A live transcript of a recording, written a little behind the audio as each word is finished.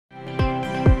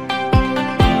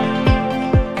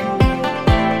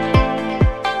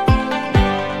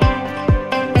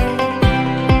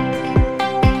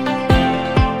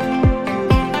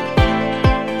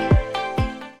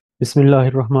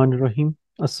Bismillahirrahmanirrahim.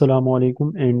 Assalamu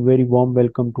alaikum and very warm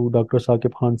welcome to Dr.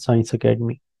 Saqib Khan Science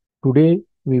Academy. Today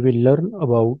we will learn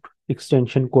about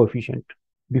extinction coefficient.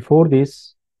 Before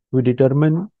this, we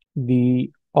determine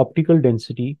the optical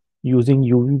density using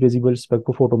UV visible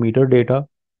spectrophotometer data,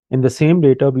 and the same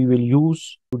data we will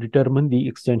use to determine the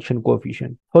extinction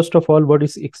coefficient. First of all, what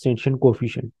is extinction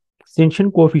coefficient? Extinction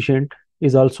coefficient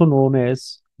is also known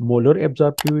as molar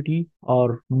absorptivity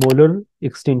or molar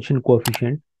extinction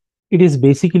coefficient. It is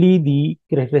basically the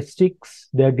characteristics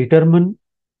that determine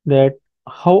that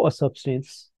how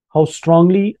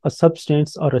strongly a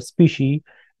substance or a species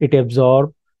it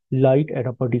absorb light at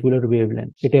a particular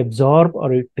wavelength. It absorb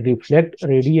or it reflect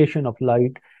radiation of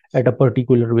light at a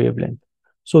particular wavelength.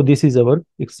 So this is our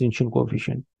extinction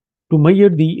coefficient. To measure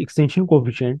the extinction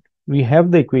coefficient, we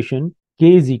have the equation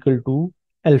K is equal to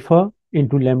alpha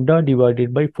into lambda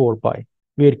divided by 4 pi,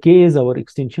 where K is our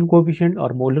extinction coefficient or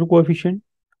molar coefficient,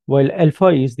 while alpha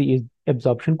is the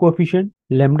absorption coefficient,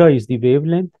 lambda is the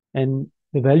wavelength, and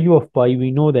the value of pi, we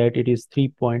know that it is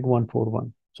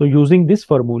 3.141. So using this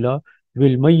formula,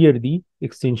 we'll measure the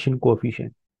extinction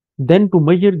coefficient. Then to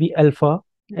measure the alpha,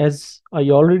 as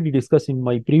I already discussed in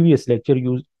my previous lecture,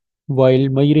 while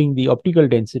measuring the optical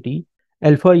density,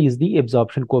 alpha is the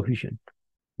absorption coefficient.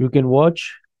 You can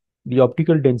watch the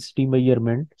optical density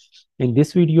measurement in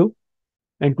this video,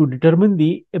 and to determine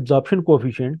the absorption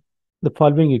coefficient, the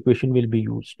following equation will be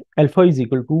used. Alpha is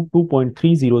equal to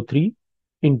 2.303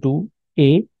 into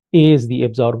A. A is the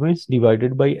absorbance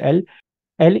divided by L.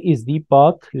 L is the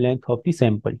path length of the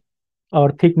sample or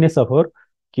thickness of our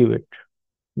cuvette.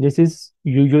 This is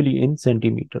usually in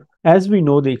centimeter. As we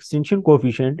know, the extinction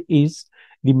coefficient is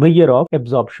the measure of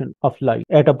absorption of light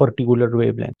at a particular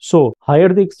wavelength. So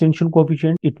higher the extinction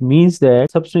coefficient, it means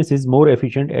that substance is more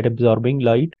efficient at absorbing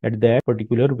light at that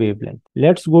particular wavelength.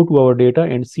 Let's go to our data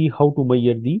and see how to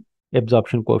measure the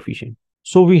absorption coefficient.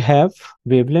 So we have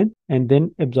wavelength and then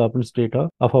absorbance data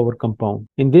of our compound.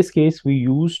 In this case, we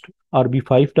used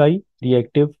RB5 dye,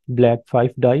 reactive black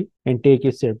 5 dye, and take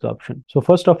its absorption. So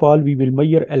first of all, we will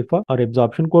measure alpha or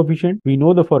absorption coefficient. We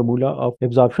know the formula of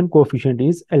absorption coefficient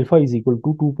is alpha is equal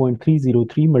to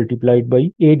 2.303 multiplied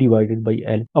by A divided by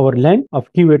L. Our length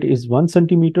of cuvette is 1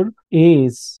 centimeter. A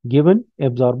is given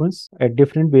absorbance at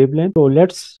different wavelength. So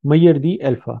let's measure the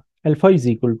alpha. Alpha is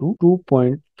equal to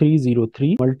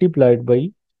 2.303 multiplied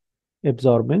by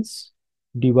absorbance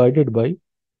divided by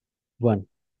 1,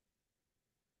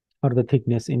 or the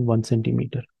thickness in 1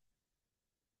 centimeter.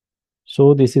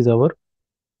 So this is our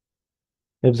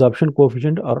absorption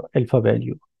coefficient or alpha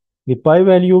value. The pi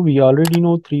value we already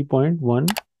know,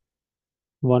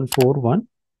 3.1141.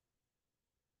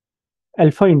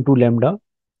 Alpha into lambda,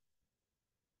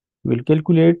 we'll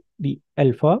calculate the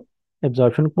alpha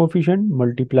absorption coefficient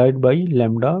multiplied by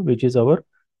lambda, which is our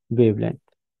wavelength.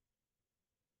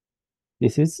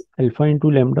 This is alpha into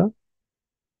lambda.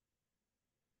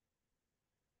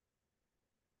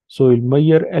 So we'll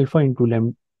measure alpha into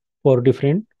lambda for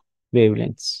different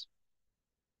wavelengths.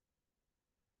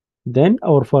 Then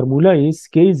our formula is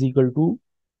K is equal to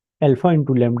alpha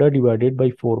into lambda divided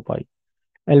by 4 pi.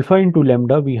 Alpha into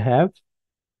lambda, we have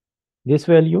this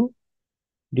value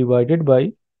divided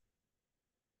by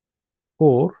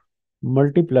 4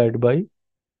 multiplied by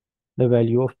the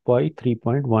value of pi,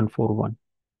 3.141.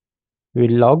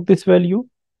 We'll log this value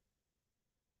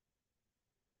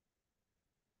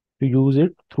to use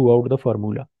it throughout the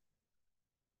formula.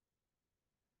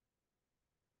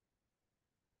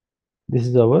 This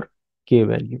is our K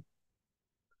value.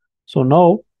 So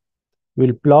now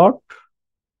we'll plot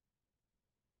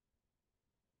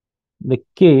the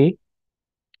K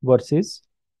versus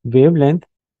wavelength.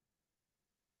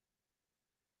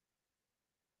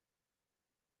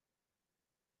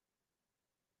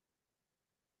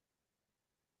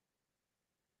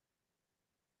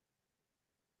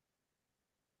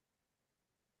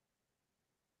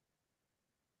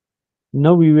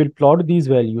 Now we will plot these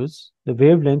values, the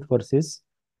wavelength versus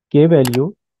K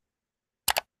value.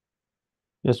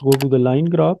 Let's go to the line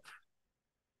graph.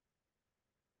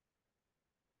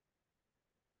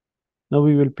 Now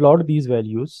we will plot these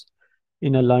values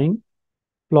in a line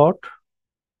plot.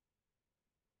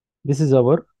 This is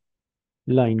our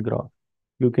line graph.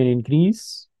 You can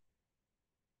increase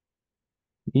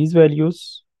these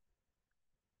values.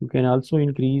 You can also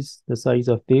increase the size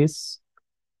of this.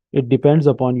 It depends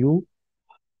upon you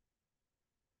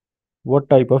what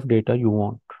type of data you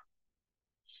want.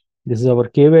 This is our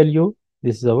K value.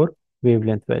 This is our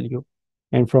wavelength value.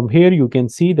 And from here you can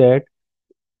see that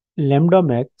lambda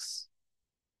max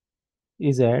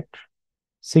is at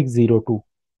 602.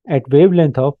 At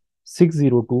wavelength of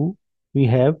 602, we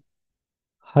have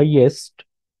highest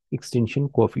extinction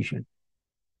coefficient.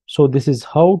 So this is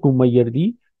how to measure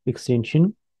the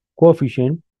extinction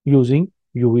coefficient using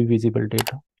UV visible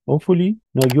data. Hopefully,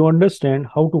 now you understand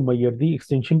how to measure the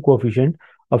extinction coefficient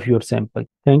of your sample.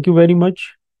 Thank you very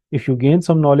much. If you gain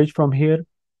some knowledge from here,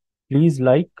 please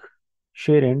like,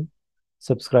 share and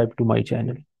subscribe to my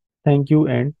channel. Thank you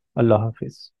and Allah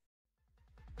Hafiz.